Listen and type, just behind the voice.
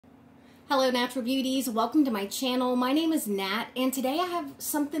Hello Natural Beauties, welcome to my channel. My name is Nat and today I have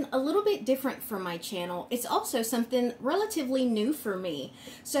something a little bit different for my channel. It's also something relatively new for me.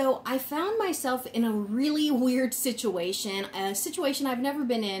 So I found myself in a really weird situation, a situation I've never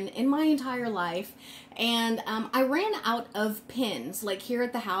been in my entire life. And I ran out of pens. Like here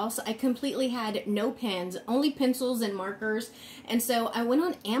at the house, I completely had no pens, only pencils and markers. And so I went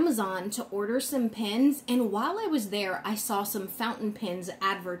on Amazon to order some pens. And while I was there, I saw some fountain pens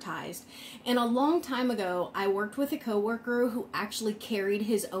advertised. And a long time ago, I worked with a coworker who actually carried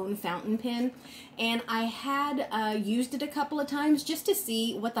his own fountain pen. And I had used it a couple of times just to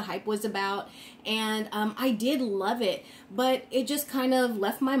see what the hype was about. And I did love it, but it just kind of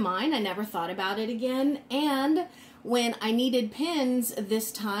left my mind. I never thought about it again. And when I needed pens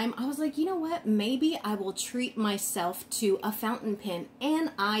this time, I was like, you know what? Maybe I will treat myself to a fountain pen. And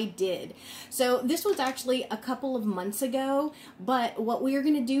I did. So this was actually a couple of months ago, but what we are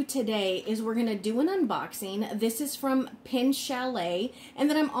going to do today is we're going to do an unboxing. This is from Pen Chalet, and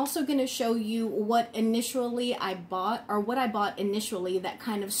then I'm also going to show you what initially I bought, or what I bought initially that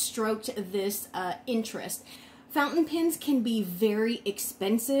kind of stroked this interest. Fountain pens can be very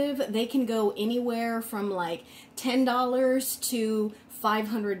expensive. They can go anywhere from like $10 to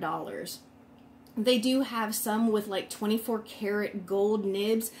 $500. They do have some with like 24 karat gold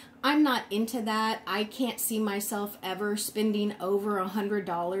nibs. I'm not into that. I can't see myself ever spending over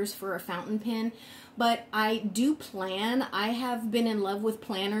 $100 for a fountain pen. But I do plan. I have been in love with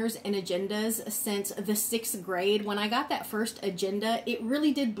planners and agendas since the 6th grade. When I got that first agenda, it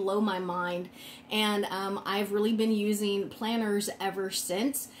really did blow my mind. And I've really been using planners ever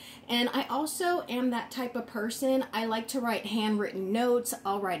since. And I also am that type of person. I like to write handwritten notes.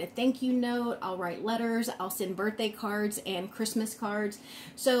 I'll write a thank you note. I'll write letters. I'll send birthday cards and Christmas cards.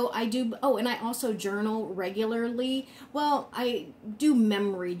 So I do, oh, and I also journal regularly. Well, I do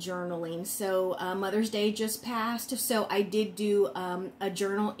memory journaling. So Mother's Day just passed. So I did do a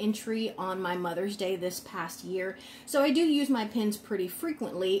journal entry on my Mother's Day this past year. So I do use my pens pretty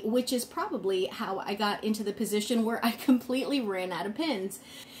frequently, which is probably how I got into the position where I completely ran out of pens.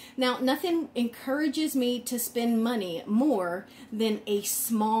 Now, nothing encourages me to spend money more than a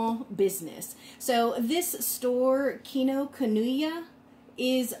small business. So this store, Kinokuniya,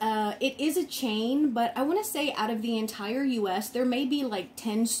 it is a chain, but I want to say out of the entire US, there may be like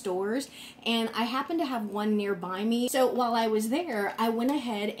 10 stores, and I happen to have one nearby me. So while I was there, I went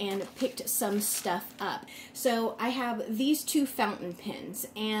ahead and picked some stuff up. So I have these two fountain pens,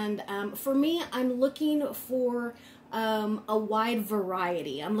 and for me, I'm looking for a wide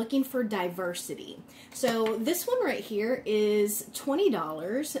variety. I'm looking for diversity. So this one right here is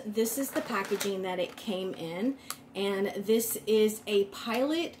 $20. This is the packaging that it came in, and this is a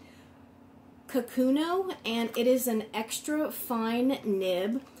Pilot Kakuno, and it is an extra fine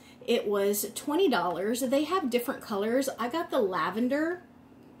nib. It was $20. They have different colors. I got the lavender,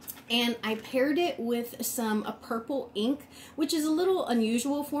 and I paired it with some purple ink, which is a little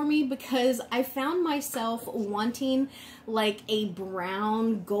unusual for me because I found myself wanting like a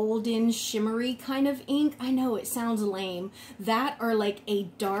brown, golden, shimmery kind of ink. I know it sounds lame. That or like a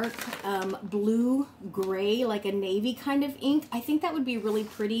dark blue gray, like a navy kind of ink. I think that would be really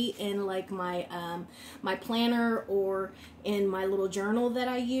pretty in like my, my planner or in my little journal that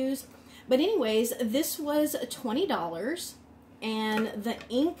I use. But anyways, this was $20. And the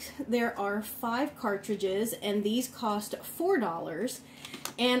ink, there are 5 cartridges, and these cost $4.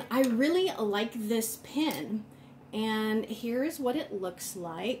 And I really like this pen. And here's what it looks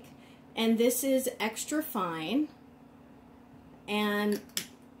like. And this is extra fine. And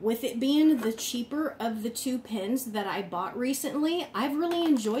with it being the cheaper of the two pens that I bought recently, I've really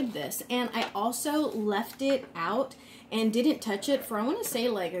enjoyed this. And I also left it out and didn't touch it for, I want to say,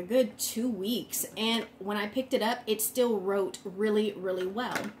 like a good 2 weeks. And when I picked it up, it still wrote really, really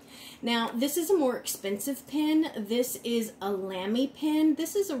well. Now, this is a more expensive pen. This is a Lamy pen.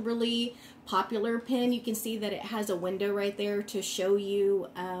 This is a really popular pen. You can see that it has a window right there to show you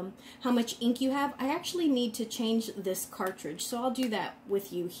how much ink you have. I actually need to change this cartridge, so I'll do that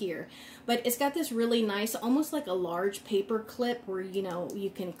with you here. But it's got this really nice, almost like a large paper clip where, you know, you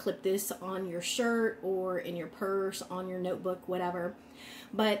can clip this on your shirt or in your purse, on your notebook, whatever.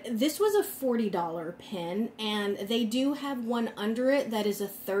 But this was a $40 pen, and they do have one under it that is a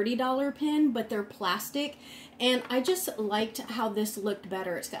 $30 pen, but they're plastic. And I just liked how this looked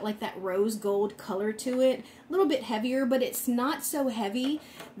better. It's got like that rose gold color to it, a little bit heavier, but it's not so heavy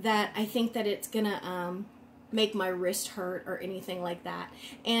that I think that it's gonna make my wrist hurt or anything like that.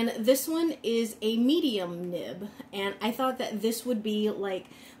 And this one is a medium nib, and I thought that this would be like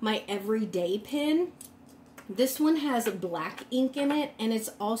my everyday pen. This one has black ink in it, and it's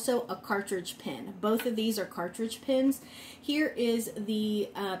also a cartridge pen. Both of these are cartridge pens. Here is the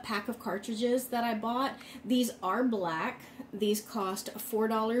pack of cartridges that I bought. These are black. These cost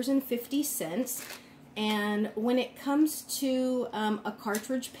 $4.50. And when it comes to a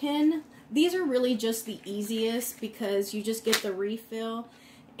cartridge pen, these are really just the easiest because you just get the refill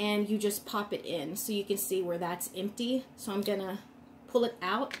and you just pop it in. So you can see where that's empty. So I'm gonna pull it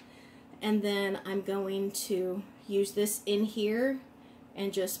out, and then I'm going to use this in here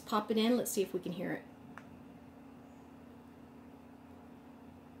and just pop it in. Let's see if we can hear it.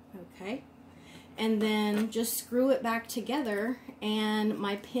 Okay. And then just screw it back together, and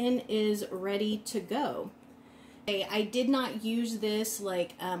my pen is ready to go. Okay, I did not use this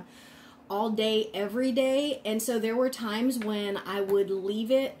like all day, every day, and so there were times when I would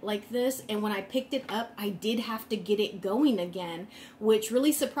leave it like this, and when I picked it up, I did have to get it going again, which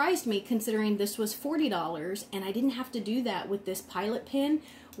really surprised me considering this was $40, and I didn't have to do that with this Pilot pen,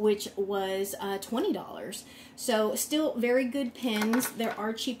 which was $20. So still very good pens. There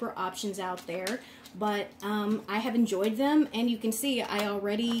are cheaper options out there, but I have enjoyed them, and you can see I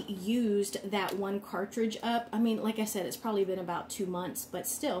already used that one cartridge up. I mean, like I said, it's probably been about 2 months, but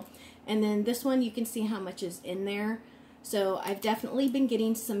still. And then this one, you can see how much is in there. So I've definitely been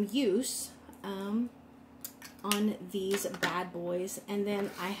getting some use on these bad boys. And then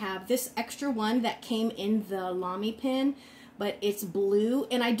I have this extra one that came in the Lamy pen, but it's blue,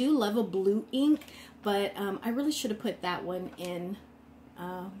 and I do love a blue ink, but I really should have put that one in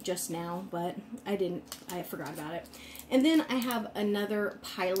just now, but I didn't. I forgot about it. And then I have another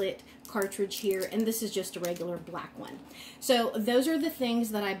Pilot cartridge here, and this is just a regular black one. So those are the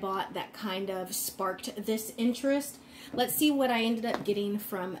things that I bought that kind of sparked this interest. Let's see what I ended up getting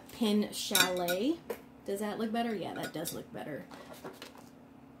from Pen Chalet. Does that look better? Yeah, that does look better.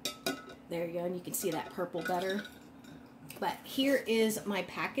 There you go, and you can see that purple better. But here is my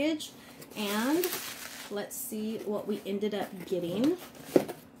package, and let's see what we ended up getting.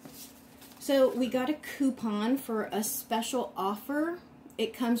 So we got a coupon for a special offer.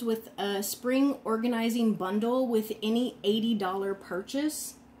 It comes with a spring organizing bundle with any $80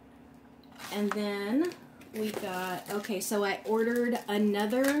 purchase. And then we got, okay, so I ordered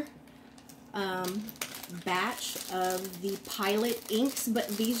another batch of the Pilot inks, but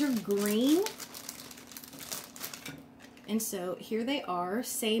these are green. And so here they are,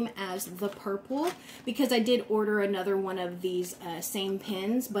 same as the purple, because I did order another one of these same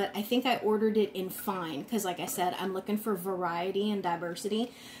pens, but I think I ordered it in fine, because like I said, I'm looking for variety and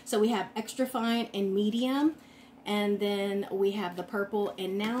diversity. So we have extra fine and medium, and then we have the purple,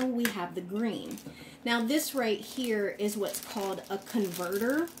 and now we have the green. Now this right here is what's called a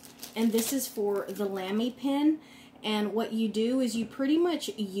converter, and this is for the Lamy pen. And what you do is you pretty much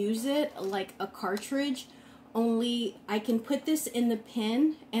use it like a cartridge, only I can put this in the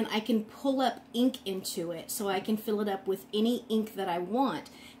pen and I can pull up ink into it, so I can fill it up with any ink that I want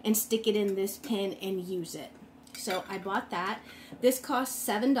and stick it in this pen and use it. So I bought that. This cost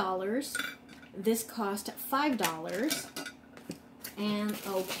 $7. This cost $5. And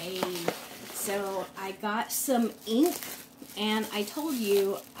okay, so I got some ink. And I told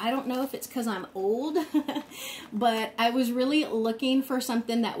you, I don't know if it's because I'm old, but I was really looking for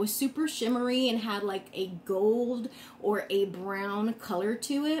something that was super shimmery and had like a gold or a brown color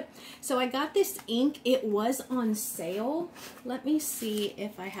to it. So I got this ink. It was on sale. Let me see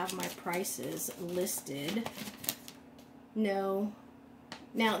if I have my prices listed. No.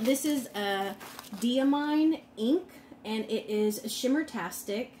 Now this is a Diamine ink, and it is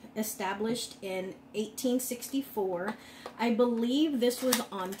Shimmertastic, established in 1864. I believe this was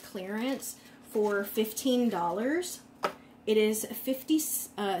on clearance for $15. It is 50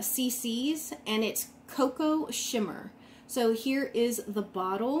 cc's, and it's Cocoa Shimmer. So here is the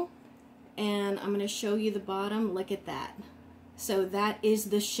bottle, and I'm going to show you the bottom. Look at that. So that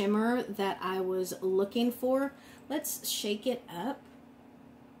is the shimmer that I was looking for. Let's shake it up.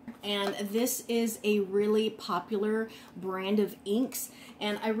 And this is a really popular brand of inks,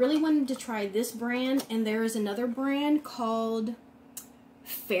 and I really wanted to try this brand. And there is another brand called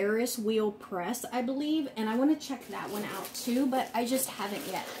Ferris Wheel Press, I believe, and I want to check that one out too, but I just haven't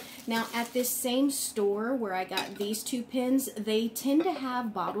yet. Now at this same store where I got these two pens, they tend to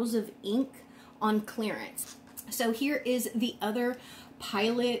have bottles of ink on clearance. So here is the other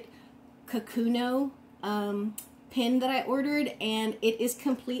Pilot Kakuno pen that I ordered, and it is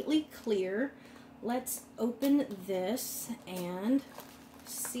completely clear. Let's open this and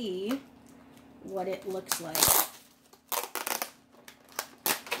see what it looks like.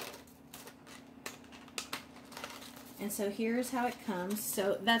 And so here's how it comes.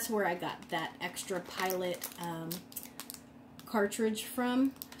 So that's where I got that extra Pilot cartridge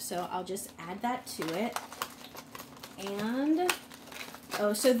from. So I'll just add that to it. And,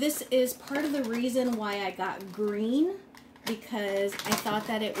 oh, so this is part of the reason why I got green, because I thought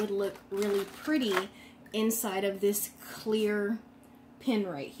that it would look really pretty inside of this clear pin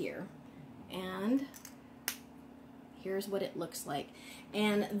right here. And here's what it looks like.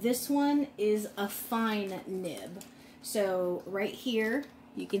 And this one is a fine nib. So right here,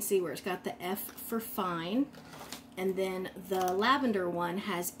 you can see where it's got the F for fine. And then the lavender one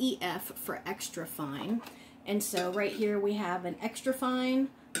has EF for extra fine. And so right here we have an extra fine,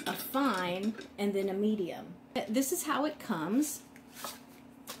 a fine, and then a medium. This is how it comes.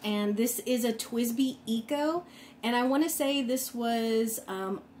 And this is a TWSBI Eco. And I want to say this was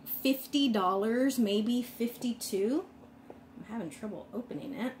 $50, maybe $52. I'm having trouble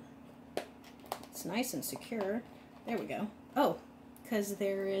opening it. It's nice and secure. There we go. Oh, because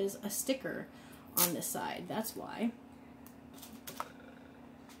there is a sticker on the side. That's why.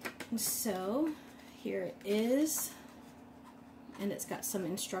 So here it is. And it's got some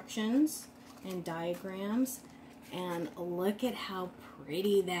instructions and diagrams. And look at how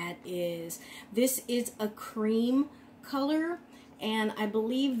pretty that is. This is a cream color. And I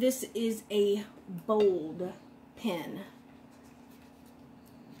believe this is a bold pen.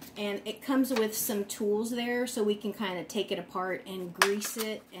 And it comes with some tools there, so we can kind of take it apart and grease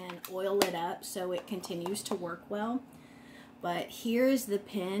it and oil it up so it continues to work well. But here's the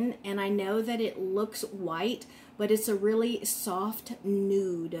pen, and I know that it looks white, but it's a really soft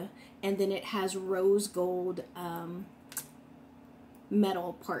nude. And then it has rose gold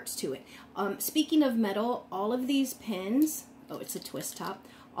metal parts to it. Speaking of metal, all of these pens, oh, it's a twist top.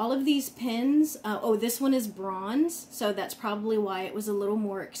 All of these pens, oh, this one is bronze, so that's probably why it was a little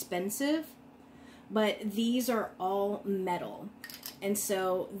more expensive. But these are all metal. And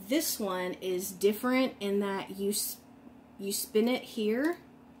so this one is different in that you spin it here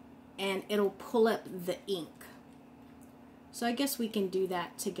and it'll pull up the ink. So I guess we can do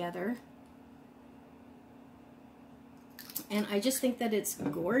that together. And I just think that it's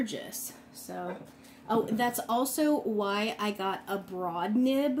gorgeous. So, oh, that's also why I got a broad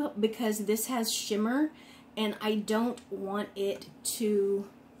nib, because this has shimmer and I don't want it to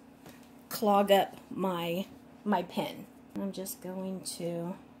clog up my pen. I'm just going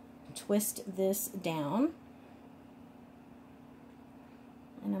to twist this down.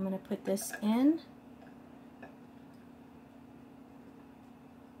 And I'm going to put this in.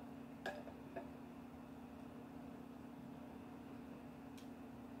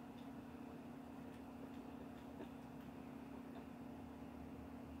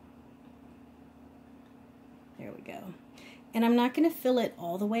 There we go. And I'm not going to fill it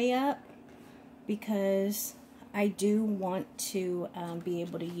all the way up because I do want to be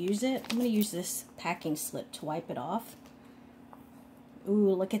able to use it. I'm going to use this packing slip to wipe it off.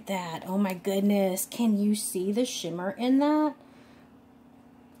 Ooh, look at that. Oh my goodness. Can you see the shimmer in that?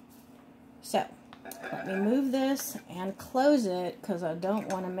 So, let me move this and close it because I don't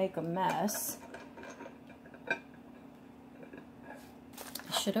want to make a mess. I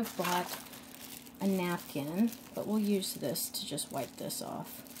should have bought a napkin, but we'll use this to just wipe this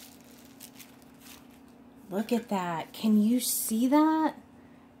off. Look at that. Can you see that?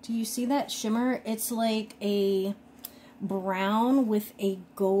 Do you see that shimmer? It's like a brown with a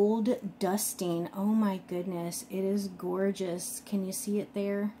gold dusting. Oh my goodness, it is gorgeous. Can you see it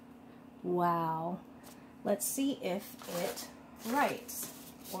there? Wow. Let's see if it writes,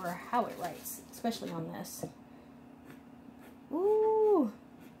 or how it writes, especially on this. Ooh.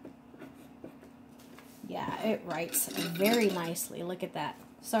 Yeah, it writes very nicely. Look at that.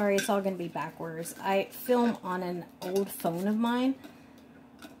 Sorry, it's all going to be backwards. I film on an old phone of mine.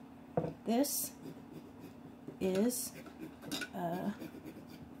 This is a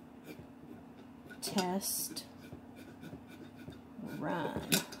test run.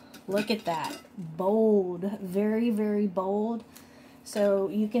 Look at that. Bold. Very, very bold. So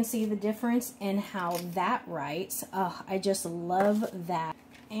you can see the difference in how that writes. Oh, I just love that.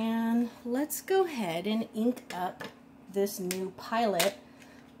 And let's go ahead and ink up this new Pilot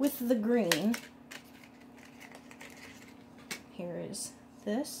with the green. Here is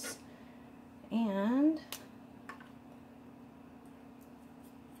this. And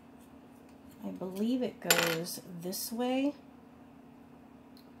I believe it goes this way.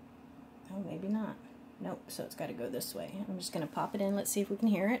 Oh, maybe not. Nope, so it's got to go this way. I'm just going to pop it in. Let's see if we can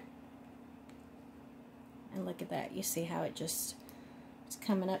hear it. And look at that. You see how it just... it's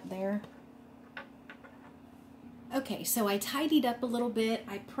coming up there. Okay, so I tidied up a little bit,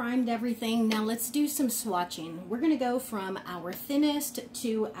 I primed everything. Now let's do some swatching. We're gonna go from our thinnest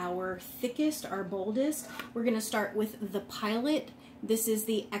to our thickest, our boldest. We're gonna start with the Pilot. This is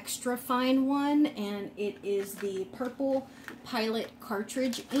the extra fine one, and it is the purple Pilot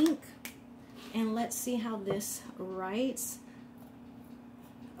cartridge ink. And let's see how this writes.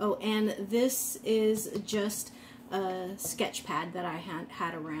 Oh, and this is just a sketch pad that I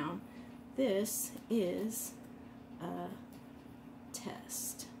had around. This is a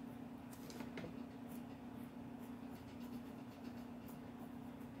test.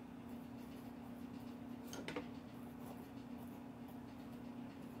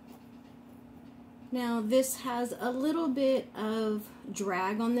 Now this has a little bit of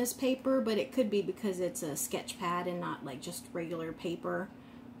drag on this paper, but it could be because it's a sketch pad and not like just regular paper.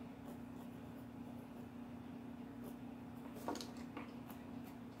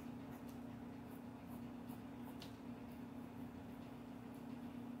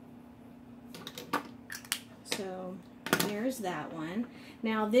 So there's that one.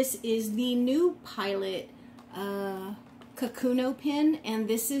 Now this is the new Pilot Kakuno pen, and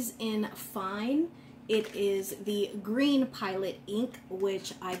this is in fine. It is the green Pilot ink,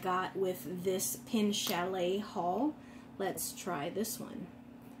 which I got with this Pen Chalet haul. Let's try this one.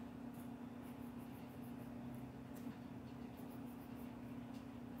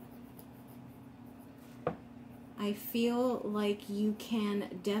 I feel like you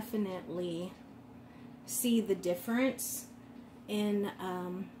can definitely see the difference in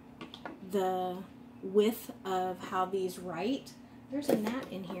the width of how these write. There's a gnat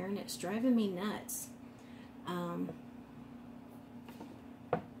in here and it's driving me nuts.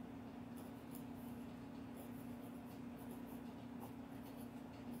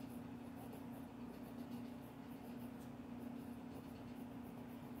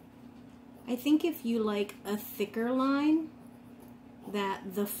 I think if you like a thicker line,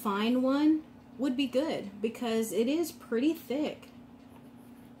 that the fine one would be good because it is pretty thick.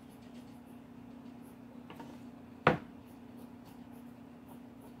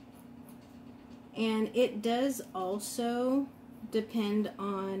 And it does also depend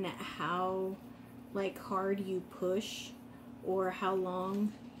on how like hard you push or how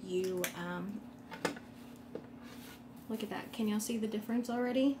long you look at that. Can y'all see the difference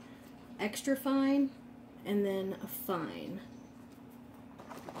already? Extra fine and then fine.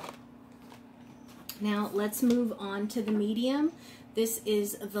 Now let's move on to the medium. This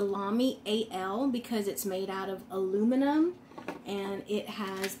is the Lamy AL because it's made out of aluminum, and it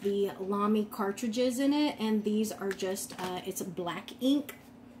has the Lamy cartridges in it, and these are just, it's black ink.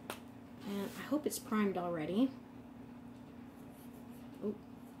 And I hope it's primed already. Oh,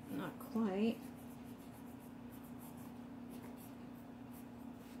 not quite.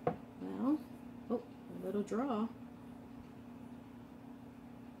 Well, oh, a little draw.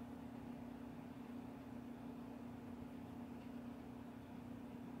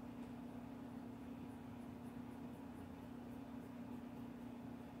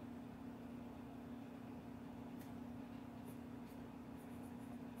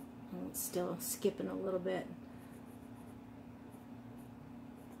 It's still skipping a little bit.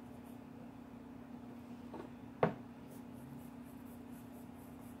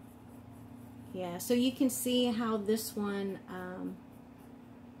 Yeah, so you can see how this one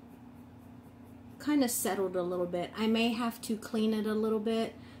kind of settled a little bit. I may have to clean it a little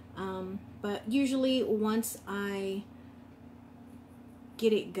bit, but usually once I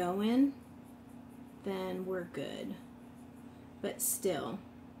get it going, then we're good. But still,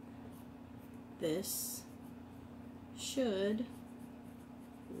 this should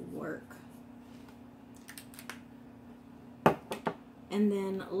work. And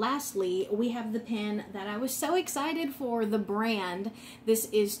then lastly, we have the pen that I was so excited for, the brand. This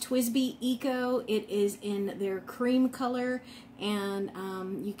is TWSBI Eco. It is in their cream color, and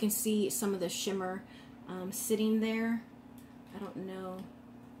you can see some of the shimmer sitting there. I don't know.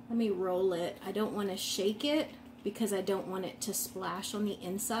 Let me roll it. I don't want to shake it because I don't want it to splash on the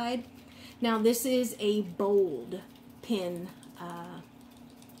inside. Now this is a bold pen.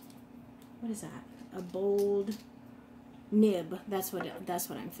 What is that? A bold nib. That's what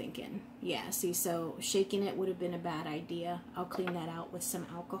I'm thinking. Yeah, see, so shaking it would have been a bad idea. I'll clean that out with some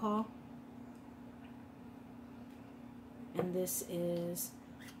alcohol. And this is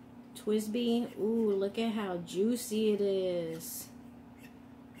TWSBI. Ooh, look at how juicy it is.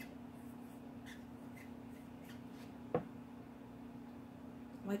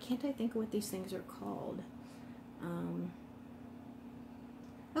 Why can't I think of what these things are called?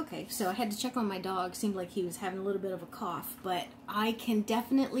 Okay, so I had to check on my dog. Seemed like he was having a little bit of a cough, but I can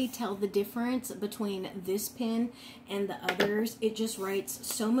definitely tell the difference between this pen and the others. It just writes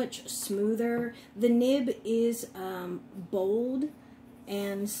so much smoother. The nib is bold,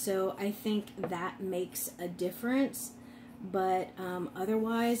 and so I think that makes a difference, but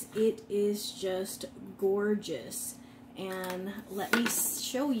otherwise it is just gorgeous. And let me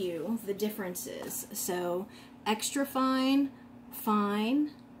show you the differences. So extra fine,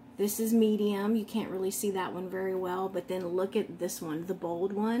 fine. This is medium. You can't really see that one very well, but then look at this one, the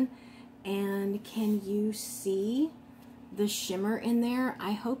bold one. And can you see the shimmer in there?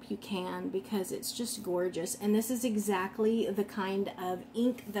 I hope you can, because it's just gorgeous. And this is exactly the kind of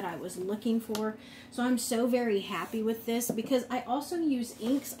ink that I was looking for. So I'm so very happy with this, because I also use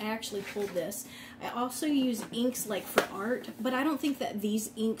inks. I actually pulled this. I also use inks like for art, but I don't think that these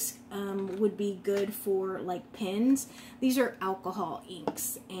inks would be good for like pens. These are alcohol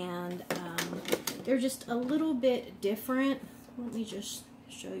inks, and they're just a little bit different. Let me just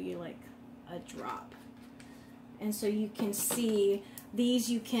show you like a drop. And so you can see these,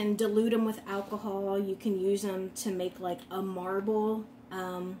 you can dilute them with alcohol. You can use them to make like a marble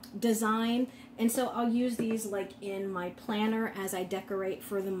design. And so I'll use these like in my planner as I decorate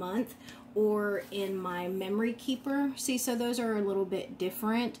for the month, or in my memory keeper. See, so those are a little bit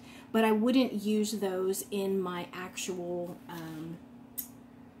different, but I wouldn't use those in my actual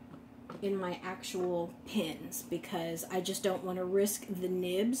pens, because I just don't want to risk the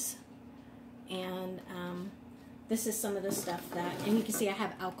nibs. And this is some of the stuff that, and you can see I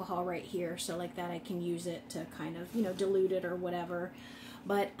have alcohol right here, so like that I can use it to kind of, you know, dilute it or whatever.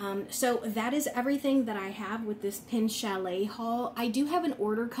 But so that is everything that I have with this Pen Chalet haul. I do have an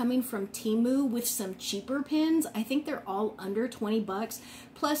order coming from Temu with some cheaper pens. I think they're all under 20 bucks,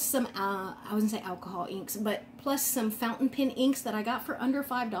 plus some, I wouldn't say alcohol inks, but plus some fountain pen inks that I got for under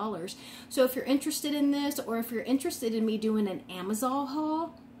 $5. So if you're interested in this, or if you're interested in me doing an Amazon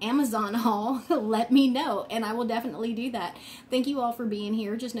haul, let me know, and I will definitely do that. Thank you all for being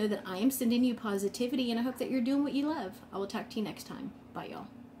here. Just know that I am sending you positivity, and I hope that you're doing what you love. I will talk to you next time. Bye, y'all.